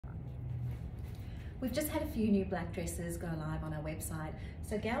We've just had a few new black dresses go live on our website.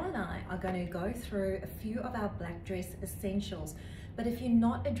 So Gal and I are going to go through a few of our black dress essentials. But if you're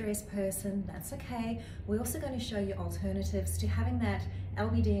not a dress person, that's okay. We're also going to show you alternatives to having that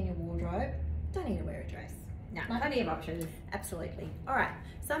LBD in your wardrobe. Don't need to wear a dress. No, plenty of options. Absolutely. All right,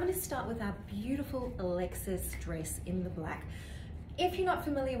 so I'm going to start with our beautiful Alexis dress in the black. If you're not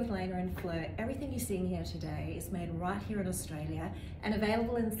familiar with Leina and Fleur, everything you're seeing here today is made right here in Australia and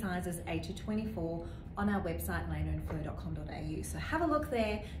available in sizes 8 to 24 on our website leinaandfleur.com.au. So have a look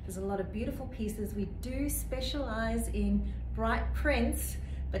there. There's a lot of beautiful pieces. We do specialize in bright prints,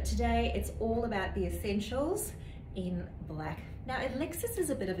 but today it's all about the essentials in black. Now, Alexis is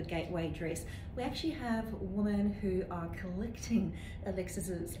a bit of a gateway dress. We actually have women who are collecting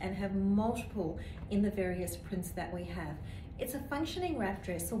Alexises and have multiple in the various prints that we have. It's a functioning wrap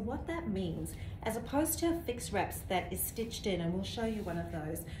dress, so what that means, as opposed to fixed wraps that is stitched in, and we'll show you one of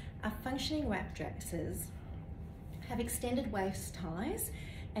those, our functioning wrap dresses have extended waist ties,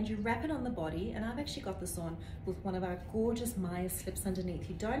 and you wrap it on the body, and I've actually got this on with one of our gorgeous Maya slips underneath.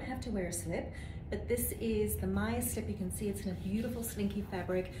 You don't have to wear a slip, but this is the Maya slip. You can see it's in a beautiful slinky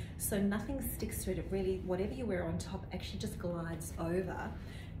fabric, so nothing sticks to it. It really, whatever you wear on top actually just glides over.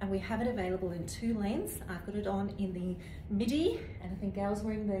 And we have it available in 2 lengths. I've got it on in the midi, and I think Gal's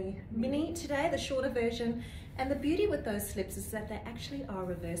wearing the mini today, the shorter version. And the beauty with those slips is that they actually are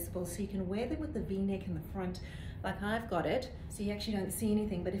reversible, so you can wear them with the V-neck in the front, like I've got it, so you actually don't see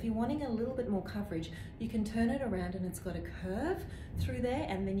anything. But if you're wanting a little bit more coverage, you can turn it around and it's got a curve through there,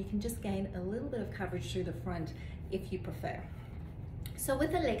 and then you can just gain a little bit of coverage through the front if you prefer. So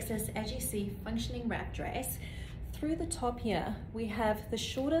with Alexis, as you see, functioning wrap dress, through the top here, we have the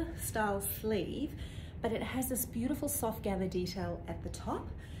shorter style sleeve, but it has this beautiful soft gather detail at the top.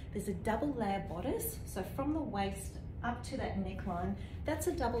 There's a double layer bodice, so from the waist up to that neckline, that's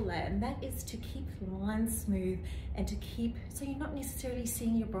a double layer, and that is to keep lines smooth and to keep, so you're not necessarily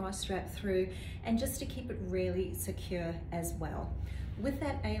seeing your bra strap through, and just to keep it really secure as well. With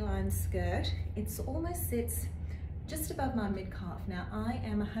that A-line skirt, it almost sits just above my mid-calf. Now, I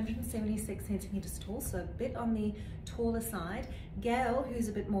am 176 centimeters tall, so a bit on the taller side. Gal, who's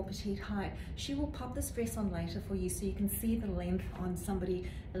a bit more petite height, she will pop this dress on later for you so you can see the length on somebody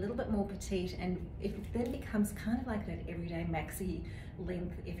a little bit more petite, and it then becomes kind of like that everyday maxi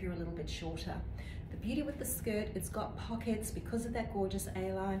length if you're a little bit shorter. The beauty with the skirt, it's got pockets. Because of that gorgeous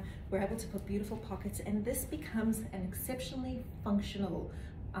A-line, we're able to put beautiful pockets, and this becomes an exceptionally functional,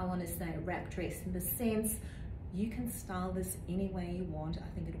 I want to say, wrap dress in the sense you can style this any way you want. I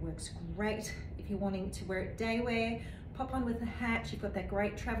think it works great if you're wanting to wear it day wear, pop on with a hat. You've got that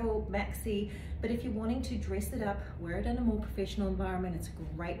great travel maxi, but if you're wanting to dress it up, wear it in a more professional environment, it's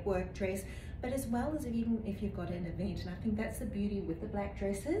a great work dress, but as well as even if you've got an event. And I think that's the beauty with the black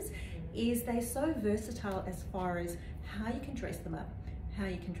dresses, is they're so versatile as far as how you can dress them up, how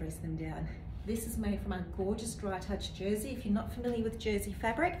you can dress them down. This is made from our gorgeous dry touch jersey. If you're not familiar with jersey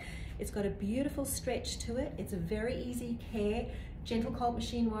fabric, it's got a beautiful stretch to it. It's a very easy care, gentle cold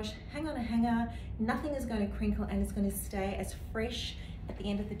machine wash, hang on a hanger, nothing is going to crinkle, and it's going to stay as fresh at the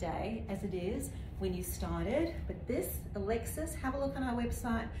end of the day as it is when you started. But this Alexis, have a look on our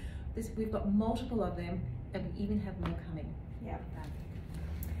website. We've got multiple of them, and we even have more coming. Yeah.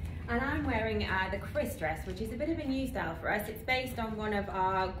 And I'm wearing the Chris dress, which is a bit of a new style for us. It's based on one of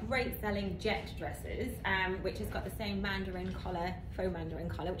our great selling jet dresses, which has got the same mandarin collar, faux mandarin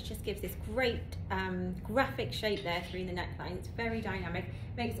collar, which just gives this great graphic shape there through the neckline. It's very dynamic,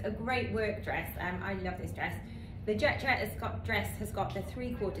 makes a great work dress. I love this dress. The jet dress has got the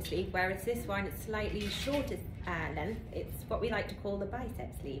 3/4 sleeve, whereas this one is slightly shorter length. It's what we like to call the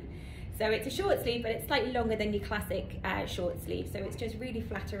bicep sleeve. So it's a short sleeve, but it's slightly longer than your classic short sleeve. So it's just really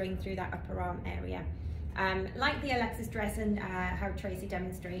flattering through that upper arm area. Like the Alexis dress and how Tracy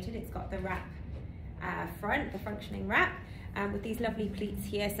demonstrated, it's got the wrap front, the functioning wrap, with these lovely pleats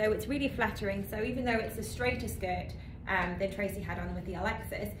here. So it's really flattering. So even though it's a straighter skirt than Tracy had on with the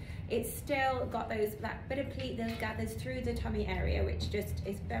Alexis, it's still got that bit of pleat that gathers through the tummy area, which just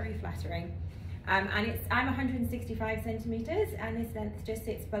is very flattering. And I'm 165 centimeters, and this length just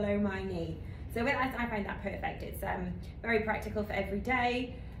sits below my knee. So I find that perfect. It's very practical for every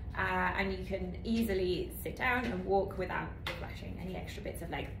day, and you can easily sit down and walk without flashing any extra bits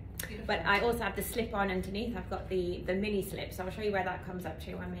of leg. Beautiful. But I also have the slip on underneath. I've got the mini slip, so I'll show you where that comes up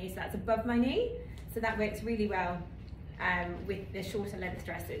to on me. So that's above my knee, so that works really well with the shorter length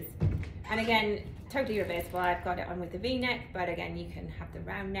dresses. And again, totally reversible. I've got it on with the V-neck, but again, you can have the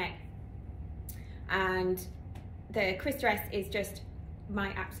round neck. And the Chris dress is just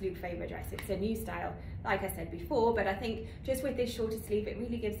my absolute favorite dress. It's a new style, like I said before, but I think just with this shorter sleeve, it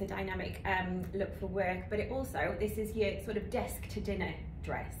really gives a dynamic look for work, but it also, this is your sort of desk to dinner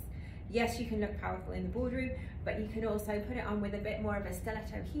dress. Yes, you can look powerful in the boardroom, but you can also put it on with a bit more of a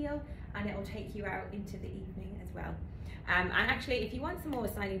stiletto heel, and it will take you out into the evening as well. And actually, if you want some more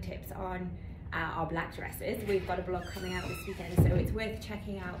styling tips on our black dresses, we've got a blog coming out this weekend, so it's worth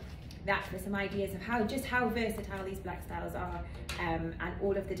checking out that for some ideas of how versatile these black styles are, and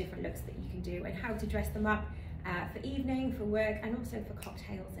all of the different looks that you can do, and how to dress them up for evening, for work, and also for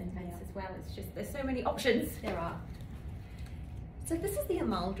cocktails and events as well. It's just, there's so many options. There are. So this is the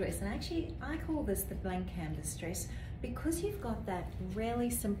amal dress, and actually I call this the blank canvas dress because you've got that really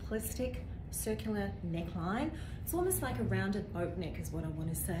simplistic circular neckline. It's almost like a rounded boat neck is what I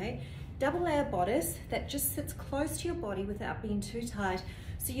want to say. Double layer bodice that just sits close to your body without being too tight,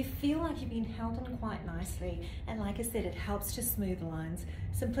 so you feel like you've been held on quite nicely, and like I said, it helps to smooth lines.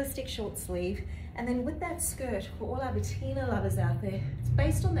 Simplistic short sleeve, and then with that skirt, for all our Bettina lovers out there, it's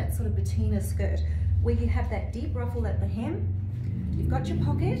based on that sort of Bettina skirt where you have that deep ruffle at the hem. You've got your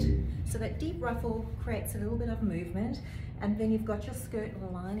pocket, so that deep ruffle creates a little bit of movement, and then you've got your skirt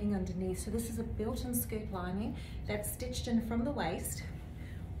lining underneath. So this is a built-in skirt lining that's stitched in from the waist,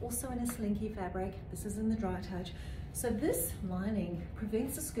 also in a slinky fabric. This is in the dry touch. So this lining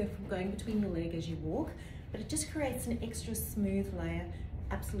prevents the skirt from going between your leg as you walk, but it just creates an extra smooth layer.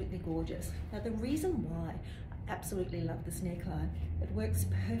 Absolutely gorgeous. Now the reason why I absolutely love this neckline, it works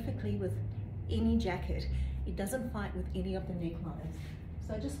perfectly with any jacket. It doesn't fight with any of the necklines.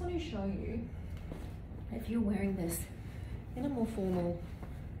 So I just want to show you, if you're wearing this in a more formal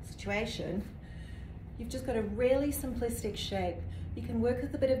situation, you've just got a really simplistic shape. You can work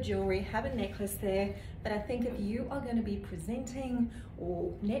with a bit of jewelry, have a necklace there, but I think if you are going to be presenting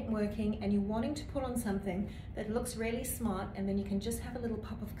or networking and you're wanting to put on something that looks really smart, and then you can just have a little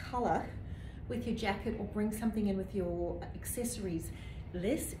pop of color with your jacket or bring something in with your accessories,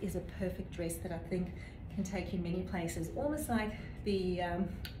 this is a perfect dress that I think can take you many places. Almost like the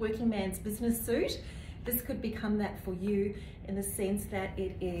working man's business suit. This could become that for you in the sense that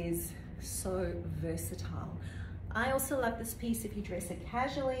it is so versatile. I also love this piece if you dress it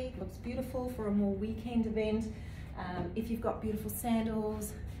casually. It looks beautiful for a more weekend event. If you've got beautiful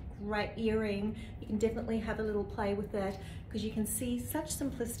sandals, great earring, you can definitely have a little play with that because you can see such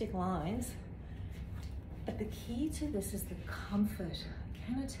simplistic lines. But the key to this is the comfort.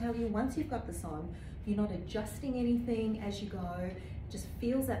 Can I tell you, once you've got this on, you're not adjusting anything as you go. It just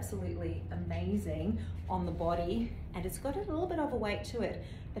feels absolutely amazing on the body, and it's got a little bit of a weight to it,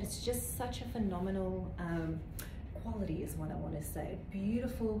 but it's just such a phenomenal quality is what I want to say.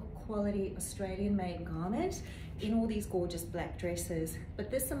 Beautiful quality Australian made garment in all these gorgeous black dresses. But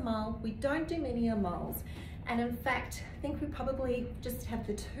this amal, we don't do many amals, and in fact I think we probably just have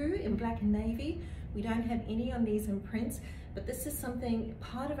the two in black and navy. We don't have any on these in prints, but this is something,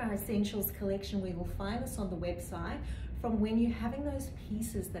 part of our essentials collection. We will find this on the website. From when you're having those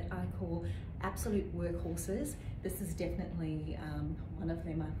pieces that I call absolute workhorses, this is definitely one of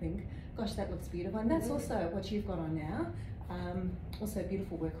them, I think. Gosh, that looks beautiful. And that's also what you've got on now. Also a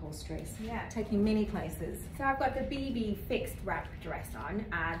beautiful workhorse dress. Yeah. Taking many places. So I've got the BB fixed wrap dress on.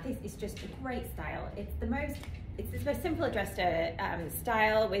 This is just a great style. It's the most simple dresser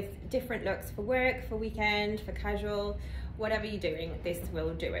style with different looks for work, for weekend, for casual, whatever you're doing, this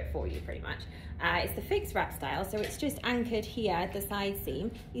will do it for you pretty much. It's the fixed wrap style, so it's just anchored here at the side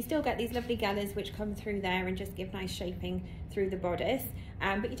seam. You still get these lovely gathers which come through there and just give nice shaping through the bodice,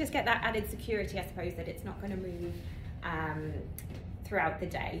 but you just get that added security, I suppose, that it's not going to move throughout the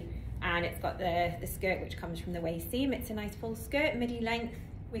day. And it's got the skirt which comes from the waist seam. It's a nice full skirt, midi length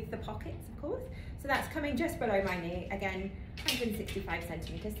with the pockets, of course. So that's coming just below my knee, again 165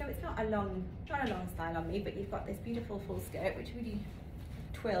 centimeters, so it's not a long style on me, but you've got this beautiful full skirt which really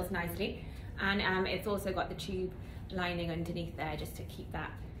twirls nicely, and it's also got the tube lining underneath there just to keep that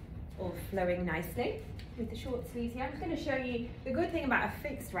all flowing nicely with the short sleeves here. I'm just going to show you, the good thing about a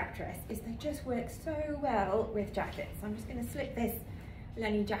fixed wrap dress is they just work so well with jackets. So I'm just going to slip this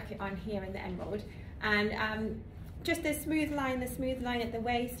Lenny jacket on here in the emerald, and just the smooth line at the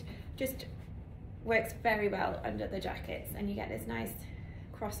waist just works very well under the jackets, and you get this nice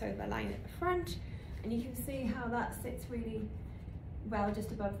crossover line at the front, and you can see how that sits really well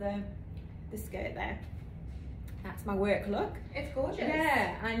just above the skirt there. That's my work look. It's gorgeous.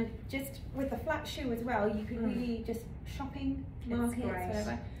 Yeah, and just with the flat shoe as well, you could really just shopping, markets,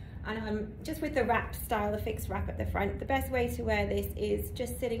 whatever. And just with the wrap style, the fixed wrap at the front, the best way to wear this is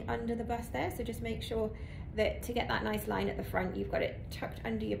just sitting under the bust there. So just make sure that to get that nice line at the front, you've got it tucked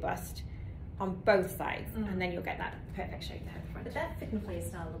under your bust on both sides, and then you'll get that perfect shape there at the front. But that fit and flare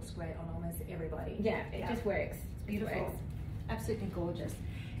style looks great on almost everybody. Yeah, it just works. Beautiful. It works. Absolutely gorgeous.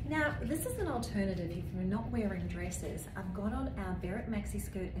 Now, this is an alternative if you're not wearing dresses. I've got on our Barrett maxi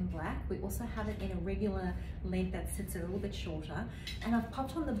skirt in black. We also have it in a regular length that sits a little bit shorter. And I've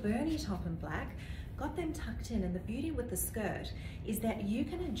popped on the Bernie top in black, got them tucked in. And the beauty with the skirt is that you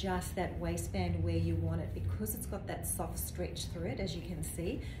can adjust that waistband where you want it because it's got that soft stretch through it, as you can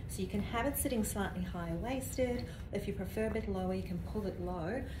see. So you can have it sitting slightly higher waisted. If you prefer a bit lower, you can pull it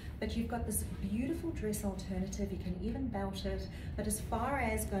low. But you've got this beautiful dress alternative. You can even belt it. But as far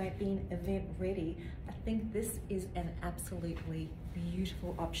as being event ready, I think this is an absolutely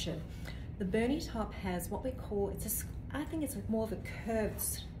beautiful option. The Bernie top has what we call, I think it's more of a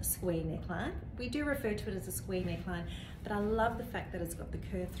curved square neckline. We do refer to it as a square neckline, but I love the fact that it's got the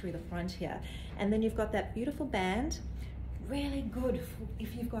curve through the front here. And then you've got that beautiful band. Really good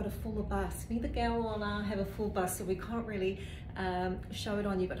if you've got a fuller bust. Neither Gal or I have a full bust, so we can't really show it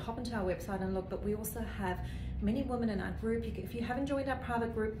on you, but hop into our website and look. But we also have many women in our group. If you haven't joined our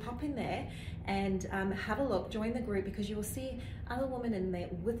private group, pop in there and have a look, join the group, because you will see other women in there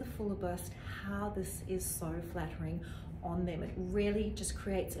with a fuller bust, how this is so flattering on them. It really just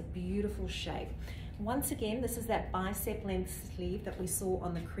creates a beautiful shape. Once again, this is that bicep length sleeve that we saw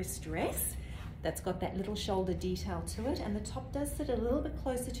on the Chris dress. That's got that little shoulder detail to it, and the top does sit a little bit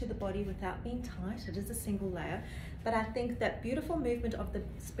closer to the body without being tight. It is a single layer, but I think that beautiful movement of the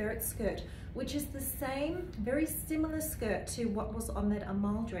Barrett skirt, which is the same, very similar skirt to what was on that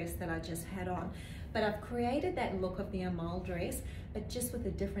Amal dress that I just had on. But I've created that look of the Amal dress, but just with a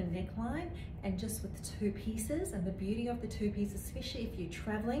different neckline and just with two pieces. And the beauty of the two pieces, especially if you're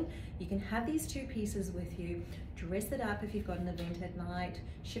traveling, you can have these two pieces with you, dress it up if you've got an event at night,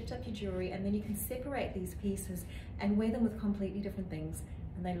 shift up your jewelry, and then you can separate these pieces and wear them with completely different things,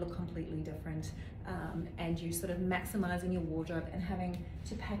 and they look completely different. And you sort of maximizing your wardrobe and having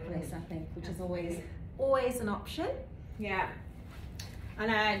to pack less, I think, which is always an option. Yeah.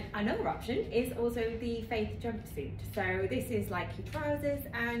 And another option is also the Faith jumpsuit. So this is like your trousers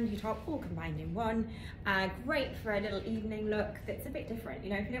and your top all combined in one. Great for a little evening look that's a bit different.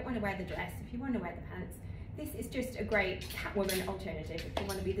 You know, if you don't want to wear the dress, if you want to wear the pants, this is just a great Catwoman alternative. If you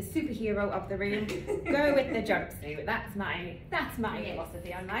want to be the superhero of the room, go with the jumpsuit. That's my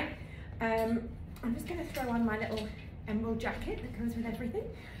philosophy on life. I'm just going to throw on my little emerald jacket that goes with everything,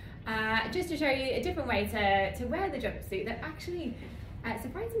 just to show you a different way to wear the jumpsuit that actually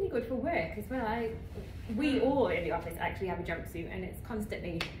surprisingly good for work as well. We all in the office actually have a jumpsuit, and it's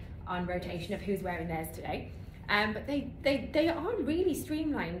constantly on rotation of who's wearing theirs today. But they are really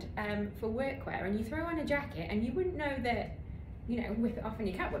streamlined for workwear, and you throw on a jacket and you wouldn't know that, you know, whip it off on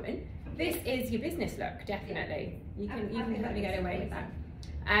your Catwoman. This is your business look, definitely. You can totally get away with that.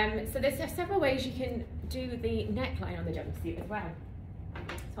 So there's several ways you can do the neckline on the jumpsuit as well.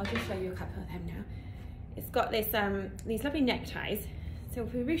 So I'll just show you a couple of them now. It's got this these lovely neckties. So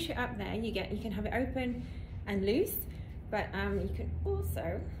if we ruche it up there, you can have it open and loose, but you can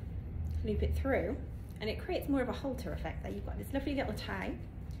also loop it through, and it creates more of a halter effect there. You've got this lovely little tie.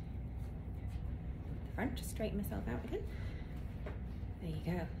 The front, just straighten myself out again. There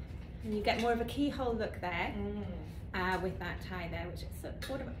you go. And you get more of a keyhole look there with that tie there, which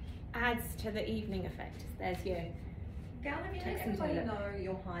sort of adds to the evening effect. There's your... Gal, let everybody know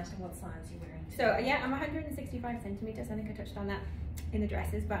your height and what size you're wearing. So yeah, I'm 165 centimeters. I think I touched on that in the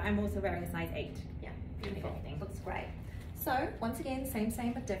dresses, but I'm also wearing a size 8. Yeah, beautiful. Looks great. So once again,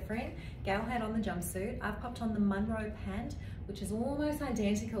 same but different. Gal had on the jumpsuit. I've popped on the Munro pant, which is almost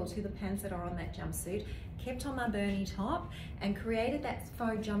identical to the pants that are on that jumpsuit. Kept on my Bernie top and created that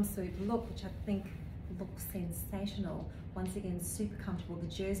faux jumpsuit look, which I think looks sensational. Once again, super comfortable. The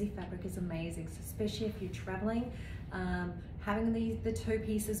jersey fabric is amazing, so especially if you're traveling. Having the two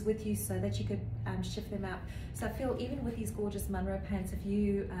pieces with you so that you could shift them out. So I feel even with these gorgeous Munro pants, if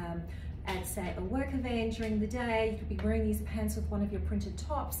you at say a work event during the day, you could be wearing these pants with one of your printed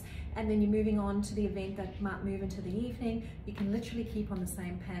tops, and then you're moving on to the event that might move into the evening, you can literally keep on the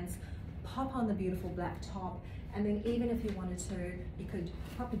same pants, pop on the beautiful black top, and then even if you wanted to, you could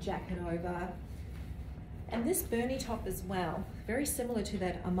pop a jacket over. And this Bernie top as well, very similar to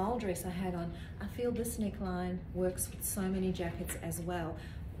that Amal dress I had on. I feel this neckline works with so many jackets as well.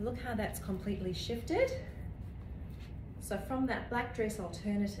 Look how that's completely shifted. So from that black dress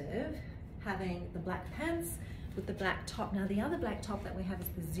alternative, having the black pants with the black top. Now the other black top that we have is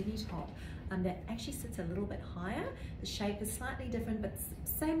the Ziggy top, that actually sits a little bit higher. The shape is slightly different, but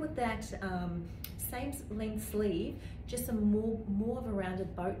same with that same length sleeve, just a more of a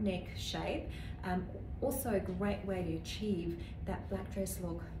rounded boat neck shape. Also a great way to achieve that black dress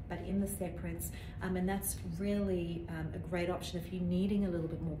look, but in the separates, and that's really a great option if you're needing a little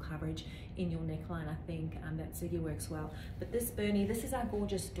bit more coverage in your neckline. I think that Ziggy works well. But this Bernie, this is our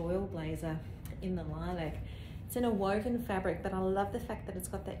gorgeous Doyle blazer in the lilac. It's in a woven fabric, but I love the fact that it's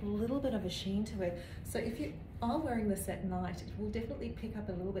got that little bit of a sheen to it. So if you are wearing this at night, it will definitely pick up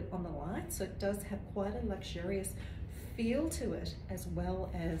a little bit on the light. So it does have quite a luxurious feel to it, as well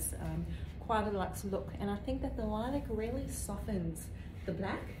as quite a luxe look. And I think that the lilac really softens the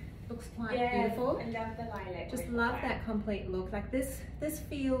black. Looks quite beautiful. I love the lilac. Just love that complete look. Like this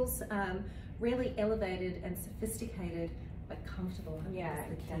feels really elevated and sophisticated, but comfortable. Yeah,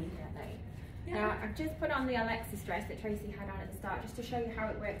 definitely. Yeah. Now, I've just put on the Alexis dress that Tracy had on at the start, just to show you how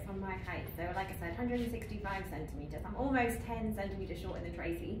it works on my height. So like I said, 165 centimetres. I'm almost 10 centimetres shorter than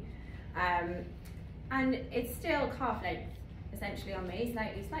Tracy. And it's still calf length, essentially, on me,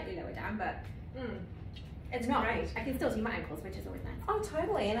 slightly lower down, but it's not. Great. I can still see my ankles, which is always nice. Oh,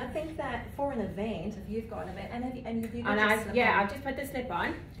 totally. And I think that for an event, if you've got an event, I've just put the slip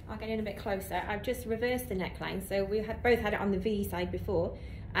on. I'll get in a bit closer. I've just reversed the neckline, so we both had it on the V side before,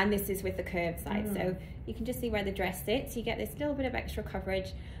 and this is with the curved side. So you can just see where the dress sits. You get this little bit of extra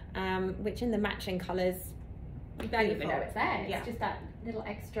coverage, which in the matching colours, you don't even know it's there. It's just that little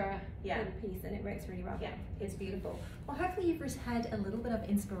extra little piece, and it works really well. Yeah, it's beautiful. Well, hopefully you've just had a little bit of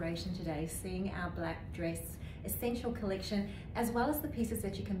inspiration today, seeing our black dress essential collection, as well as the pieces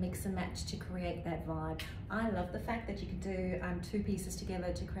that you can mix and match to create that vibe. I love the fact that you can do two pieces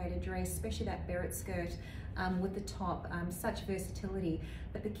together to create a dress, especially that beret skirt with the top, such versatility.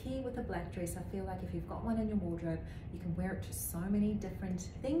 But the key with the black dress, I feel like if you've got one in your wardrobe, you can wear it to so many different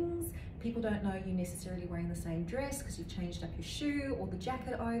things. People don't know you're necessarily wearing the same dress because you've changed up your shoe or the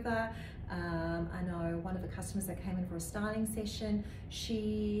jacket over. I know one of the customers that came in for a styling session,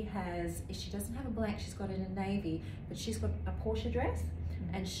 she doesn't have a black, she's got it in navy, but she's got a Porsche dress,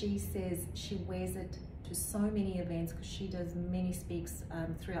 and she says she wears it to so many events because she does many speaks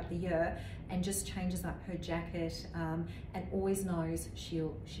throughout the year, and just changes up her jacket, and always knows she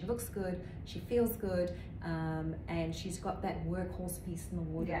looks good, she feels good, and she's got that workhorse piece in the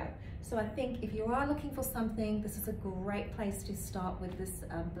wardrobe. So I think if you are looking for something, this is a great place to start with this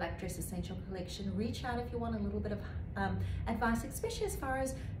black dress essential collection. Reach out if you want a little bit of advice, especially as far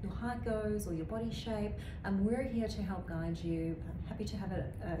as your height goes or your body shape. We're here to help guide you. I'm happy to have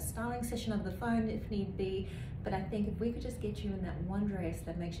a styling session over the phone if need be, but I think if we could just get you in that one dress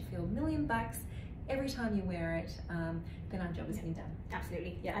that makes you feel $1 million every time you wear it, then our job has been done.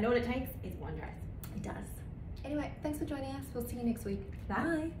 Absolutely. Yeah. And all it takes is one dress. It does. Anyway, thanks for joining us. We'll see you next week.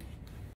 Bye.